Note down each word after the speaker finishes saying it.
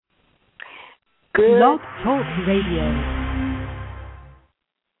Good, Blog Talk Radio.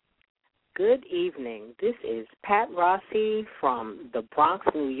 good evening. This is Pat Rossi from the Bronx,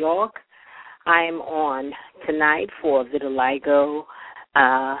 New York. I am on tonight for VITILIGO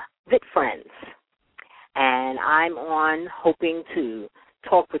VITFriends, and I'm on hoping to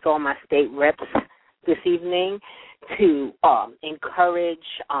talk with all my state reps this evening to encourage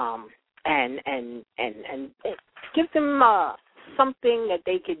and give them something that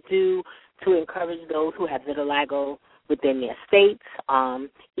they could do to encourage those who have vitiligo within their states,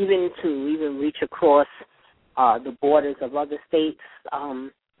 even reach across the borders of other states.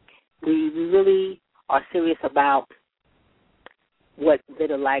 We really are serious about what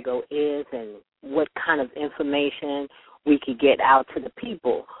vitiligo is and what kind of information we could get out to the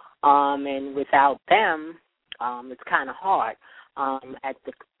people. And without them, it's kind of hard. At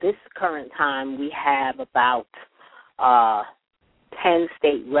this current time, we have about 10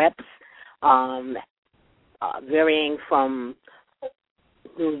 state reps, varying from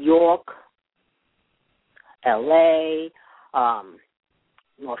New York, L.A.,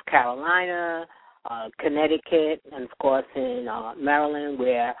 North Carolina, Connecticut, and, of course, in Maryland,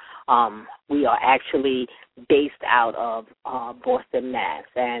 where we are actually based out of Boston, Mass.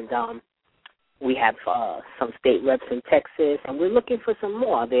 And we have some state reps in Texas, and we're looking for some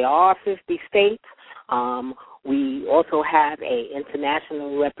more. There are 50 states. We also have an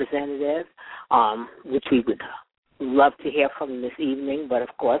international representative, which we would love to hear from this evening, but, of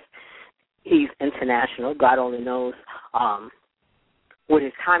course, he's international. God only knows what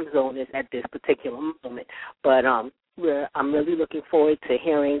his time zone is at this particular moment. But I'm really looking forward to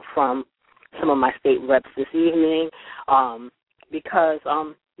hearing from some of my state reps this evening because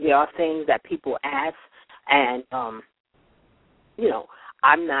there are things that people ask, and,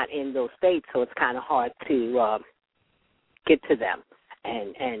 I'm not in those states, so it's kind of hard to get to them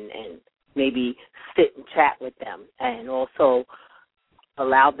and maybe sit and chat with them and also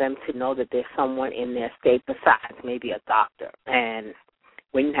allow them to know that there's someone in their state besides maybe a doctor. And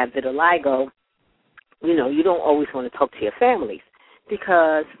when you have vitiligo, you don't always want to talk to your families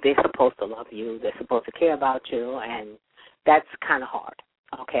because they're supposed to love you, they're supposed to care about you, and that's kind of hard,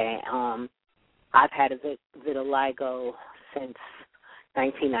 okay? I've had a vitiligo since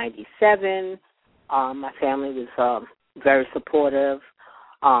 1997. My family was very supportive.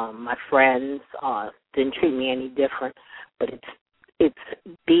 My friends didn't treat me any different, but it's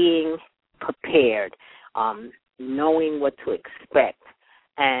being prepared, knowing what to expect,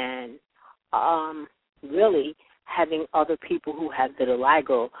 and really having other people who have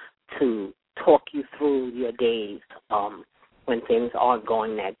vitiligo to talk you through your days when things aren't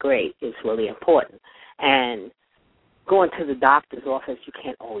going that great is really important. And going to the doctor's office, you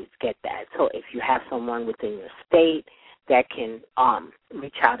can't always get that. So if you have someone within your state that can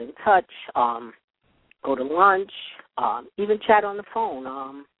reach out and touch, go to lunch, even chat on the phone,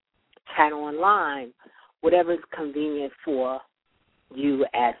 chat online, whatever is convenient for you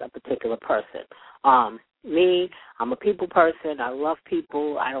as a particular person. Me, I'm a people person. I love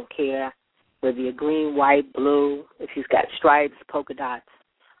people. I don't care whether you're green, white, blue, if you've got stripes, polka dots.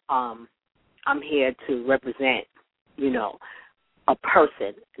 I'm here to represent, a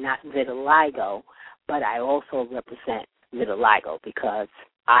person, not vitiligo, but I also represent vitiligo because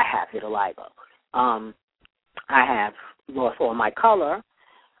I have vitiligo. I have lost all my color,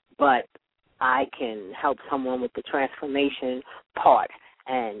 but I can help someone with the transformation part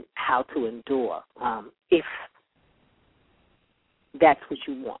and how to endure if that's what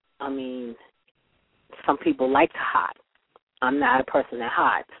you want. I mean, some people like to hide. I'm not a person that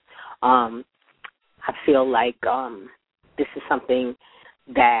hides. I feel like this is something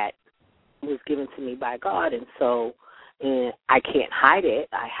that was given to me by God, and so I can't hide it.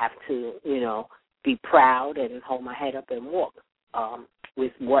 I have to, be proud and hold my head up and walk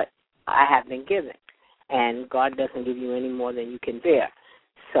with what I have been given. And God doesn't give you any more than you can bear.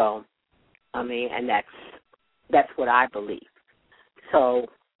 So, and that's what I believe. So,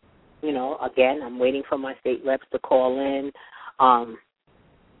 again, I'm waiting for my state reps to call in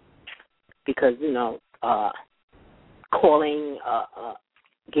because, calling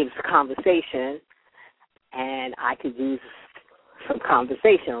gives conversation, and I could use some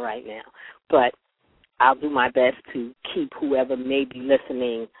conversation right now. But I'll do my best to keep whoever may be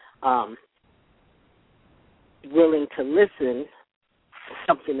listening willing to listen,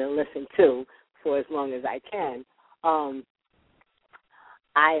 something to listen to for as long as I can.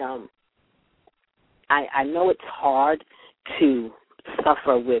 I know it's hard to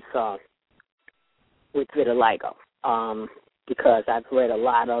suffer with vitiligo because I've read a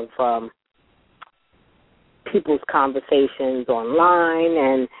lot of people's conversations online,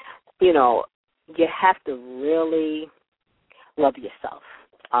 and you have to really love yourself,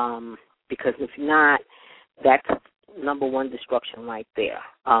 because if not, that's number one destruction right there.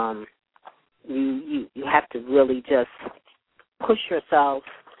 You have to really just push yourself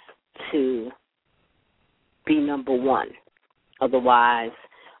to be number one. Otherwise,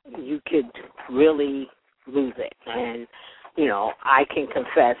 you could really lose it. And, I can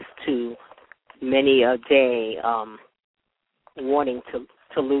confess to many a day wanting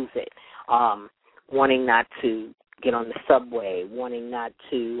to lose it, wanting not to get on the subway, wanting not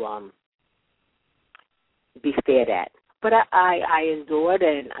to be stared at. But I endured,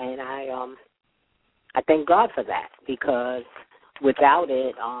 and I thank God for that, because without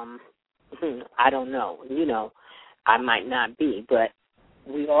it, I don't know. I might not be, but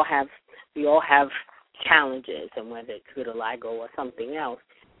we all have challenges, and whether it's vitiligo or something else,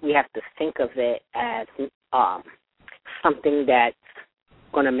 we have to think of it as something that's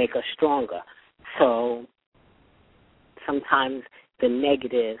going to make us stronger. So sometimes the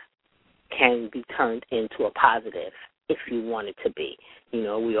negative can be turned into a positive if you want it to be.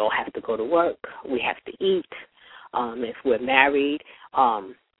 We all have to go to work. We have to eat. If we're married,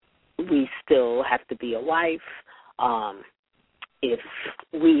 we still have to be a wife. If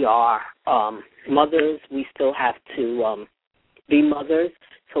we are mothers, we still have to be mothers.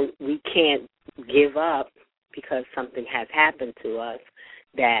 So we can't give up because something has happened to us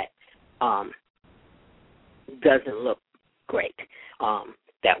that doesn't look great,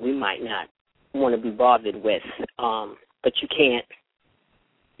 that we might not want to be bothered with. But you can't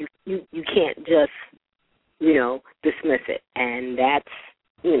just, dismiss it. And that's,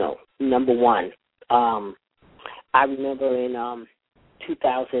 number one. I remember in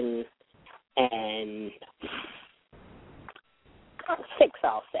 2006,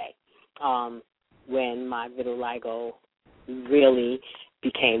 I'll say, when my vitiligo really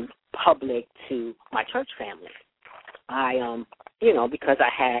became public to my church family. I, because I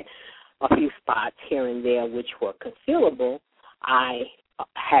had a few spots here and there which were concealable, I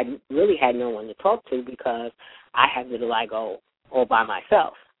had no one to talk to because I had vitiligo all by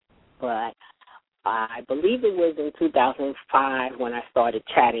myself. But I believe it was in 2005 when I started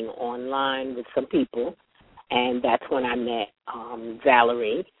chatting online with some people, and that's when I met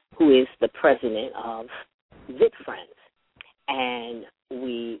Valerie, who is the president of VITFriends. And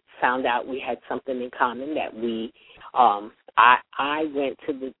we found out we had something in common, that we I went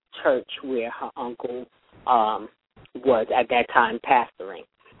to the church where her uncle was at that time pastoring.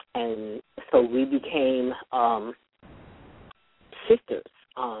 And so we became sisters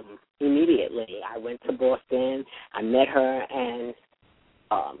immediately. I went to Boston, I met her, and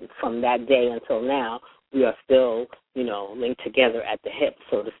from that day until now, we are still, linked together at the hip,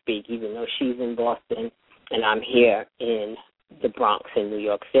 so to speak, even though she's in Boston and I'm here in the Bronx in New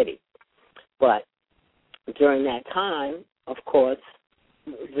York City. But during that time, of course,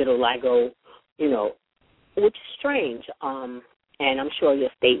 vitiligo, which is strange, and I'm sure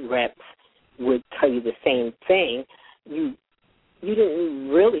your state reps would tell you the same thing. You didn't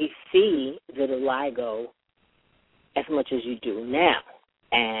really see vitiligo as much as you do now,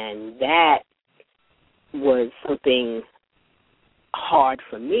 and that was something hard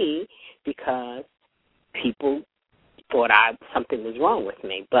for me because people thought something was wrong with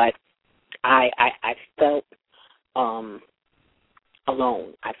me. But I felt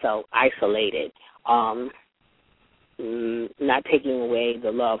alone. I felt isolated, not taking away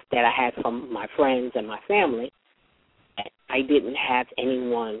the love that I had from my friends and my family. I didn't have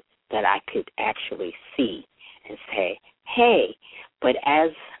anyone that I could actually see and say, hey. But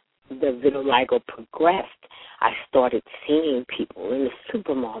as the vitiligo progressed, I started seeing people in the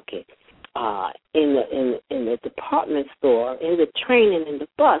supermarket, in the department store, in the train, and in the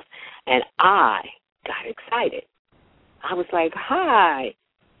bus, and I got excited. I was like, hi,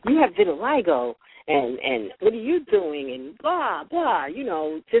 you have vitiligo, and what are you doing, and blah, blah,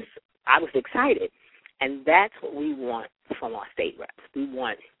 just I was excited. And that's what we want from our state reps. We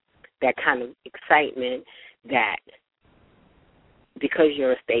want that kind of excitement that because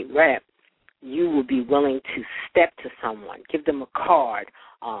you're a state rep, you will be willing to step to someone, give them a card,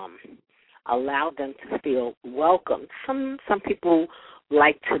 allow them to feel welcome. Some people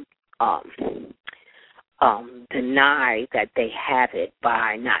like to deny that they have it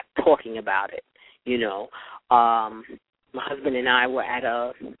by not talking about it. My husband and I were at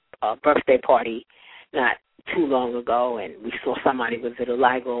a birthday party not too long ago, and we saw somebody with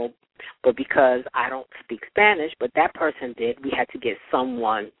vitiligo, but because I don't speak Spanish, but that person did, we had to get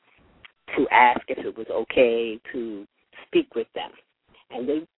someone to ask if it was okay to speak with them. And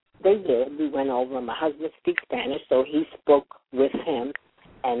they did. We went over. My husband speaks Spanish, so he spoke with him,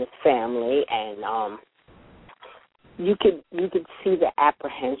 and his family, and you could see the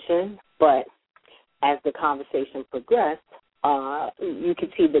apprehension, but as the conversation progressed, you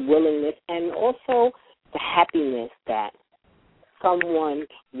could see the willingness and also the happiness that someone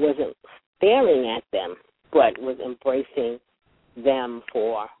wasn't staring at them, but was embracing them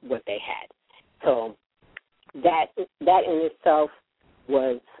for what they had. So that in itself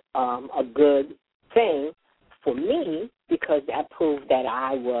was a good thing for me, because that proved that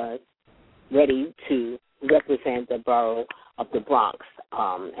I was ready to represent the borough of the Bronx,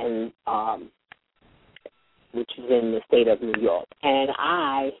 and which is in the state of New York. And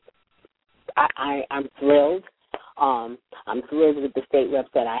I'm thrilled. I'm thrilled with the state reps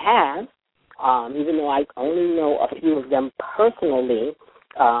that I have. Even though I only know a few of them personally,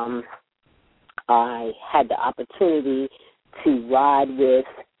 I had the opportunity to ride with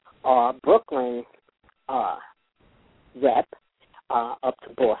Brooklyn rep up to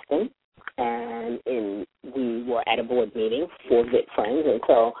Boston, and we were at a board meeting for VITFriends, and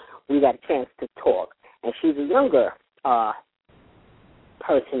so we got a chance to talk. And she's a younger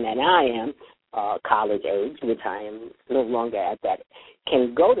person than I am, college age, which I am no longer at that,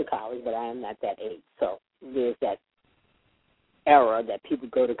 can go to college, but I am not that age. So there's that era that people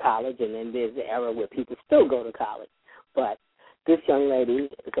go to college, and then there's the era where people still go to college. But this young lady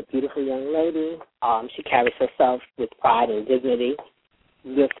is a beautiful young lady. She carries herself with pride and dignity,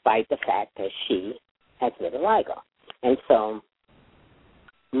 despite the fact that she has vitiligo. And so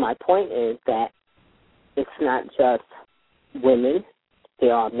my point is that it's not just women.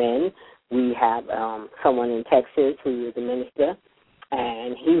 There are men. We have someone in Texas who is a minister,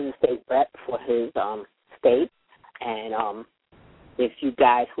 and he's a state rep for his state. And if you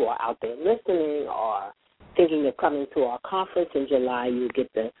guys who are out there listening are thinking of coming to our conference in July, you get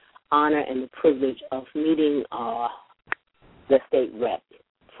the honor and the privilege of meeting the state rep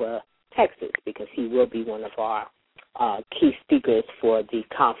for Texas, because he will be one of our key speakers for the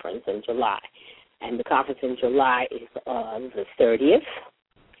conference in July. And the conference in July is the 30th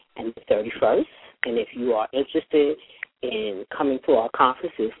and the 31st. And if you are interested in coming to our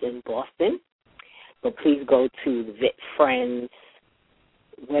conference, it's in Boston. But please go to the VITFriends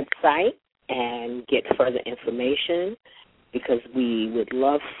website and get further information, because we would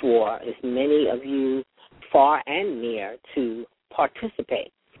love for as many of you, far and near, to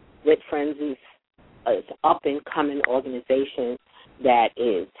participate. VITFriends is an up-and-coming organization that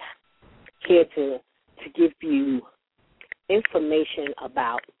is here to give you information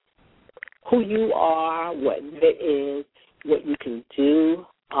about who you are, what VIT is, what you can do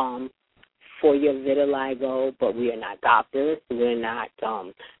for your vitiligo. But we are not doctors, we're not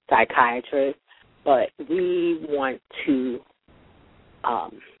psychiatrists, but we want to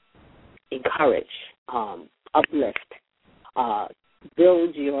encourage, uplift,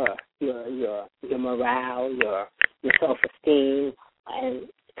 build your morale, your self-esteem, and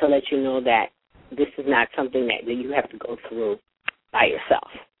to let you know that this is not something that you have to go through by yourself.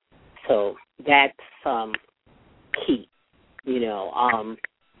 So that's key.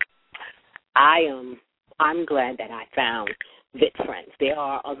 I'm glad that I found VITFriends. There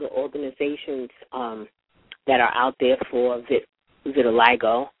are other organizations that are out there for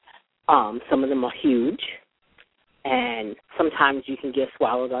vitiligo. Some of them are huge, and sometimes you can get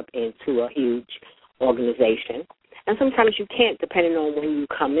swallowed up into a huge organization, and sometimes you can't, depending on when you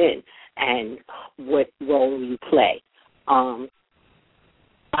come in and what role you play.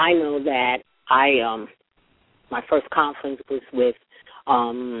 I know that my first conference was with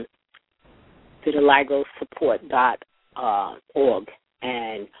VitiligoSupport.org,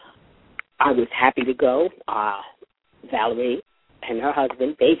 and I was happy to go. Valerie and her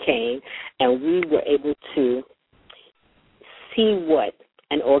husband, they came, and we were able to see what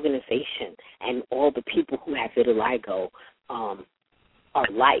an organization and all the people who have vitiligo are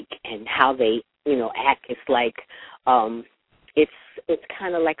like, and how they, act. It's like it's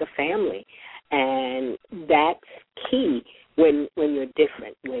kind of like a family, and that's key when you're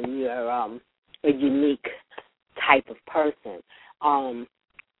different, when you're a unique type of person.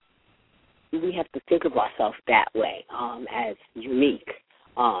 We have to think of ourselves that way, as unique,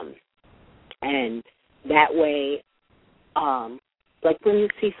 and that way, like when you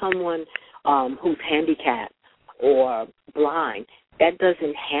see someone who's handicapped or blind, that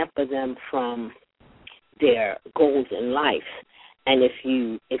doesn't hamper them from their goals in life. And if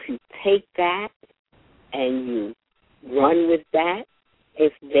you take that and you run with that,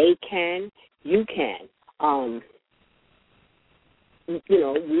 if they can, you can.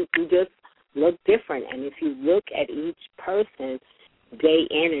 You just look different. And if you look at each person day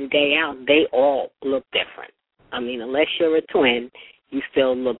in and day out, they all look different. I mean, unless you're a twin, you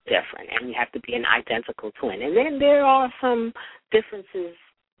still look different, and you have to be an identical twin. And then there are some differences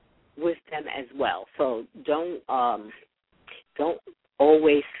with them as well. So don't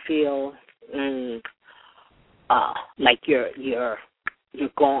always feel like you're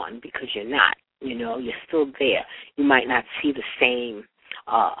gone, because you're not. You know, you're still there. You might not see the same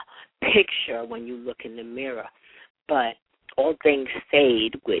picture when you look in the mirror, but all things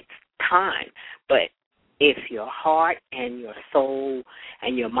fade with time. But if your heart and your soul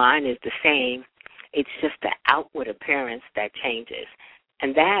and your mind is the same, it's just the outward appearance that changes.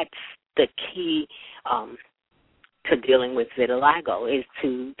 And that's the key to dealing with vitiligo, is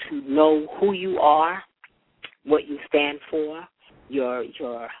to know who you are, what you stand for. Your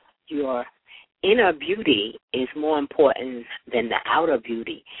inner beauty is more important than the outer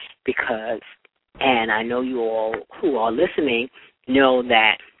beauty, because, and I know you all who are listening know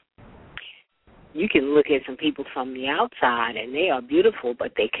that you can look at some people from the outside and they are beautiful,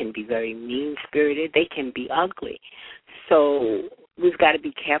 but they can be very mean-spirited. They can be ugly. So we've got to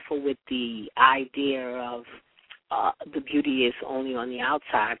be careful with the idea of the beauty is only on the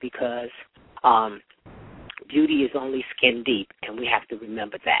outside, because beauty is only skin deep, and we have to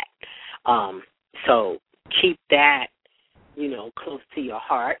remember that. So keep that, close to your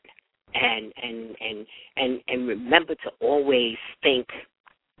heart, and remember to always think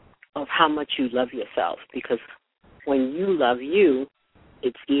of how much you love yourself, because when you love you,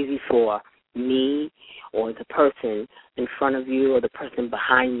 it's easy for me or the person in front of you or the person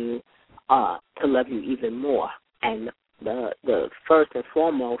behind you to love you even more. And the first and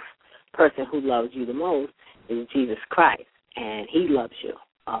foremost person who loves you the most is Jesus Christ, and he loves you.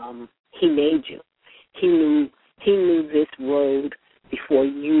 He made you. He knew this road before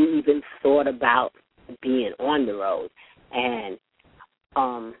you even thought about being on the road. And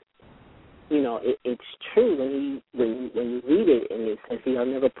it's true when you read it, and it says he'll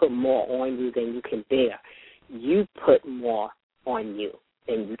never put more on you than you can bear. You put more on you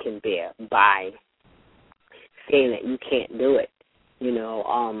than you can bear by saying that you can't do it.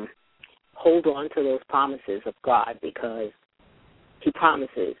 Hold on to those promises of God, because he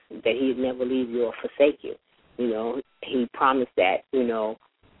promises that he'd never leave you or forsake you. He promised that, he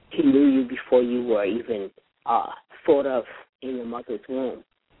knew you before you were even thought of in your mother's womb.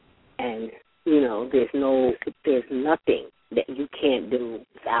 And, there's nothing that you can't do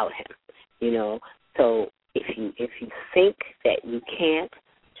without him, So if you think that you can't,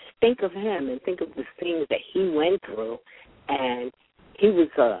 just think of him and think of the things that he went through. And he was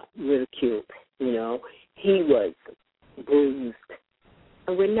ridiculed, he was bruised.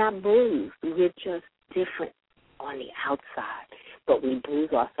 And we're not bruised. We're just different on the outside. But we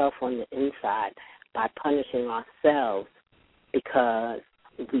bruise ourselves on the inside by punishing ourselves because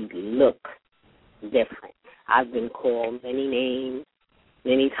we look different. I've been called many names,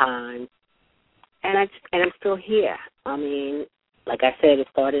 many times, and I'm still here. I mean, like I said, it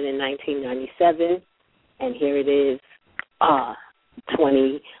started in 1997, and here it is,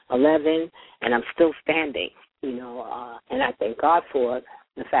 2011, and I'm still standing. And I thank God for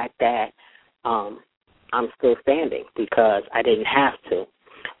the fact that I'm still standing, because I didn't have to.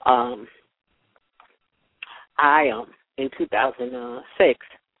 In 2006,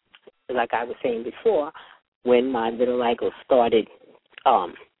 like I was saying before, when my vitiligo started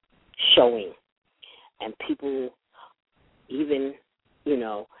showing, and people even,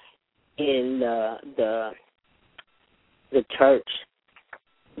 in the church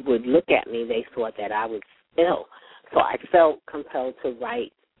would look at me, they thought that I was ill. So I felt compelled to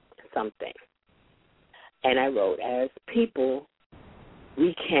write something. And I wrote, as people,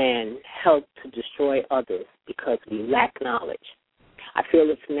 we can help to destroy others because we lack knowledge. I feel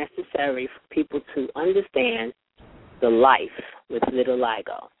it's necessary for people to understand the life with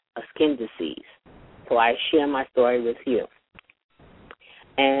vitiligo, a skin disease. So I share my story with you.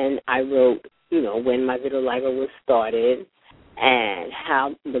 And I wrote, when my vitiligo was started and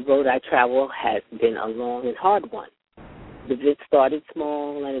how the road I travel has been a long and hard one. The vit started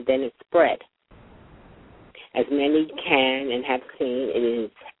small and then it spread. As many can and have seen, it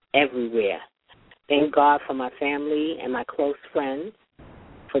is everywhere. Thank God for my family and my close friends,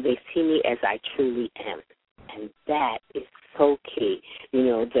 for they see me as I truly am. And that is so key,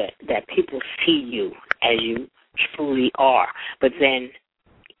 that people see you as you truly are. But then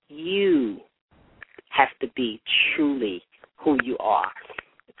you have to be truly who you are.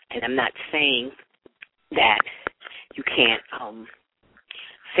 And I'm not saying that you can't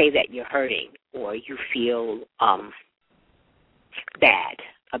say that you're hurting or you feel bad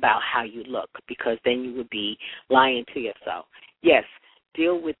about how you look, because then you would be lying to yourself. Yes,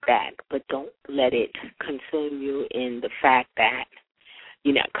 deal with that, but don't let it consume you in the fact that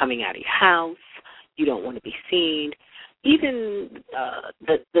You're not coming out of your house. You don't want to be seen. Even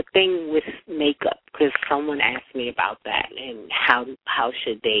the thing with makeup, because someone asked me about that and how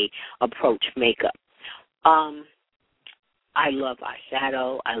should they approach makeup. I love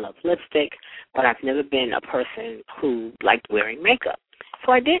eyeshadow. I love lipstick, but I've never been a person who liked wearing makeup,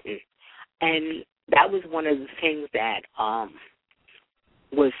 so I didn't. And that was one of the things that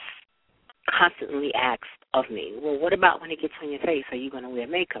was constantly asked of me. Well, what about when it gets on your face? Are you going to wear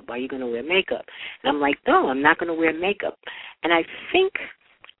makeup? Are you going to wear makeup? And I'm like, no, I'm not going to wear makeup. And I think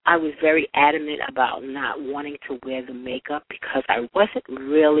I was very adamant about not wanting to wear the makeup because I wasn't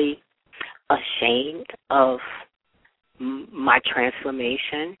really ashamed of my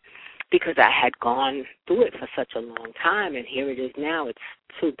transformation because I had gone through it for such a long time, and here it is now. It's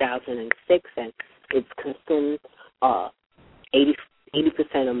 2006, and it's consumed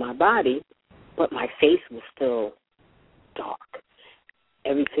 80% of my body, but my face was still dark.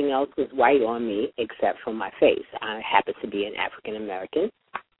 Everything else was white on me except for my face. I happen to be an African American,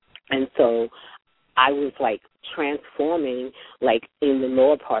 and so I was like transforming like in the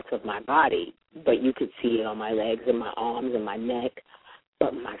lower parts of my body, but you could see it on my legs and my arms and my neck,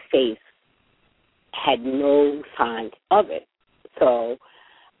 but my face had no signs of it. So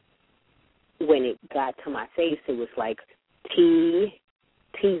when it got to my face, it was like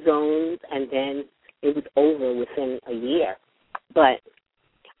T-zones, and then it was over within a year. But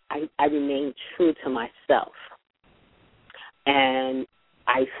I remained true to myself, and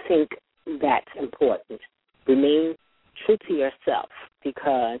I think that's important. Remain true to yourself,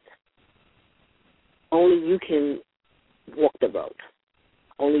 because only you can walk the road.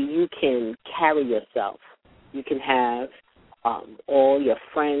 Only you can carry yourself. You can have all your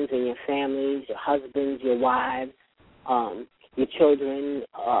friends and your families, your husbands, your wives, your children,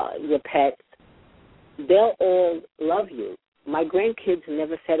 your pets. They'll all love you. My grandkids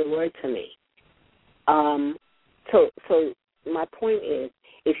never said a word to me. So my point is,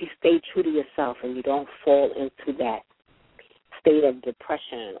 if you stay true to yourself and you don't fall into that state of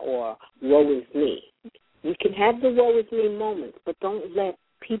depression or woe is me, you can have the woe is me moments, but don't let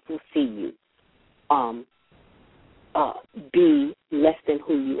people see you be less than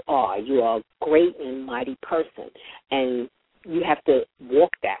who you are. You are a great and mighty person, and you have to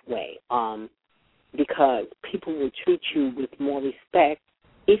walk that way because people will treat you with more respect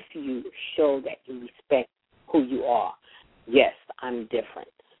if you show that you respect who you are. Yes, I'm different.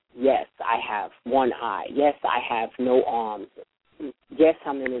 Yes, I have one eye. Yes, I have no arms. Yes,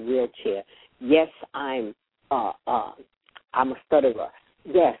 I'm in a wheelchair. Yes, I'm a stutterer.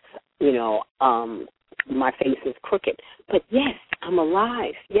 Yes, my face is crooked. But yes, I'm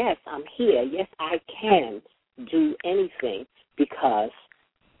alive. Yes, I'm here. Yes, I can do anything because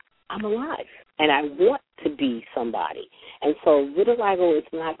I'm alive and I want to be somebody. And so vitiligo is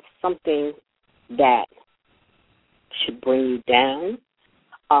not something that should bring you down.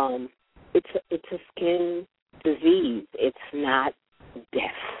 It's a skin disease. It's not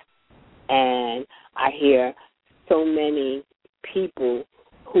death. And I hear so many people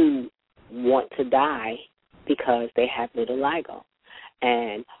who want to die because they have vitiligo.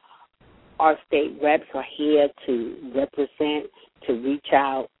 And our state reps are here to represent, to reach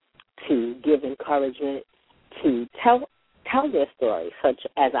out, to give encouragement, to tell their story, such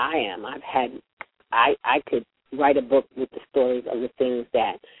as I am. I could write a book with the stories of the things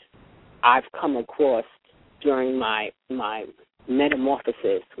that I've come across during my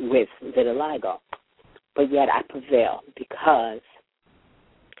metamorphosis with vitiligo. But yet I prevail because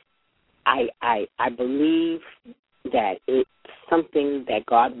I believe that it's something that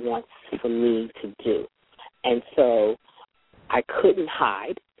God wants for me to do. And so I couldn't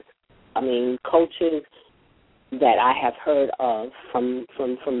hide. I mean, cultures that I have heard of from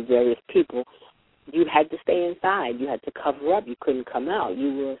various people, you had to stay inside. You had to cover up. You couldn't come out.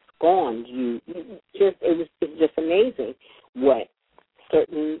 You were scorned. It's just amazing what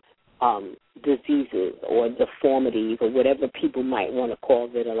certain diseases or deformities or whatever people might want to call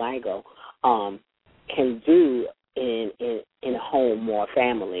vitiligo can do in a home or a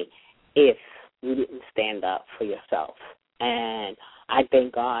family if you didn't stand up for yourself. And I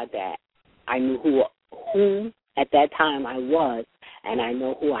thank God that I knew who at that time I was, and I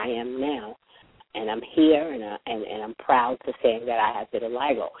know who I am now. And I'm here, and I'm proud to say that I have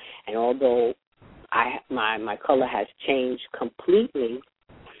vitiligo. And although my color has changed completely,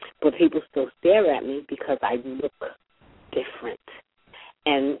 but people still stare at me because I look different.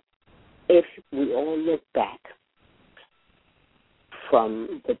 And if we all look back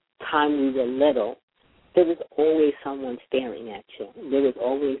from the time we were little, there was always someone staring at you. There was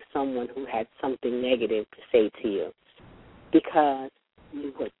always someone who had something negative to say to you. Because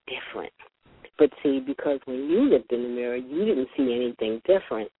you were different. But see, because when you looked in the mirror, you didn't see anything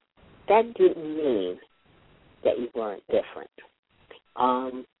different, that didn't mean that you weren't different.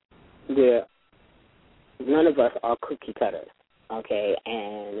 None of us are cookie cutters, okay?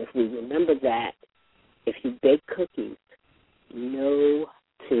 And if we remember that, if you bake cookies, no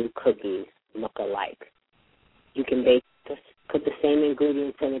two cookies look alike. You can put the same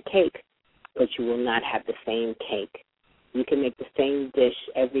ingredients in a cake, but you will not have the same cake. You can make the same dish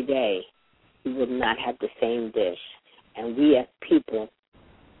every day. You will not have the same dish. And we as people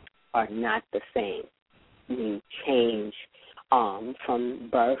are not the same. We change from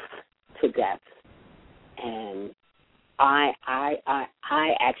birth to death. And I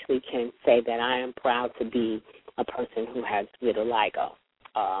actually can say that I am proud to be a person who has vitiligo.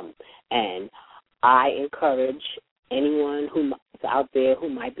 And I encourage anyone who is out there who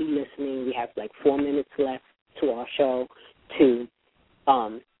might be listening, we have like 4 minutes left to our show, to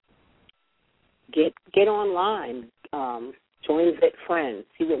get online, join VITFriends,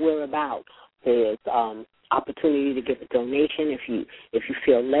 see what we're about. There's opportunity to give a donation if you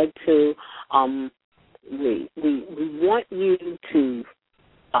feel led to. We want you to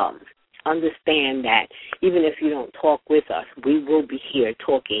understand that even if you don't talk with us, we will be here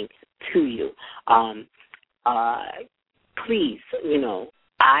talking to you. Please,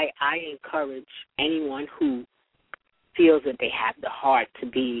 I encourage anyone who feels that they have the heart to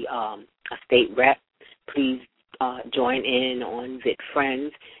be a state rep, please join in on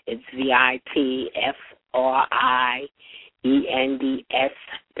VITFriends. It's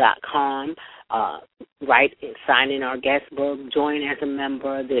VITFriends.com. Write and sign in our guest book. Join as a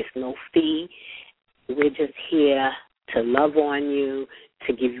member. There's no fee. We're just here to love on you,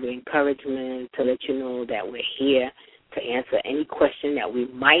 to give you encouragement, to let you know that we're here to answer any question that we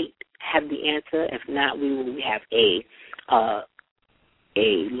might have the answer. If not, we have a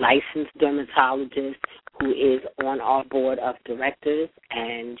licensed dermatologist who is on our board of directors,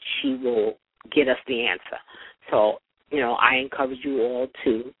 and she will get us the answer. So, I encourage you all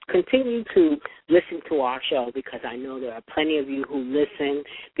to continue to listen to our show, because I know there are plenty of you who listen.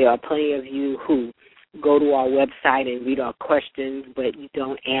 There are plenty of you who go to our website and read our questions, but you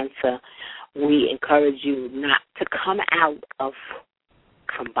don't answer. We encourage you not to come out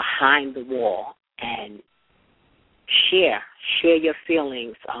from behind the wall and share your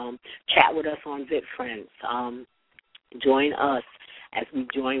feelings. Chat with us on VITFriends. Join us as we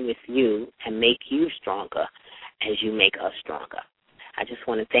join with you and make you stronger as you make us stronger. I just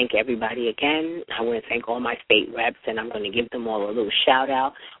want to thank everybody again. I want to thank all my state reps, and I'm going to give them all a little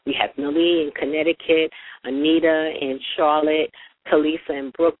shout-out. We have Millie in Connecticut, Anita in Charlotte, Talisa in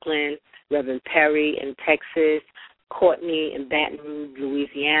Brooklyn, Reverend Perry in Texas, Courtney in Baton Rouge,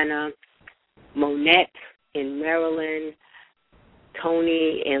 Louisiana, Monette in Maryland,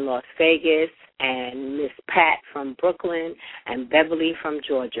 Tony in Las Vegas, and Miss Pat from Brooklyn, and Beverly from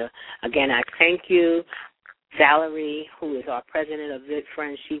Georgia. Again, I thank you. Valerie, who is our president of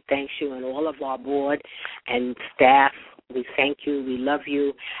VITFriends, she thanks you, and all of our board and staff. We thank you, we love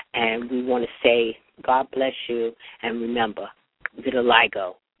you, and we want to say God bless you, and remember,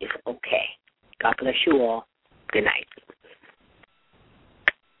 vitiligo is okay. God bless you all. Good night.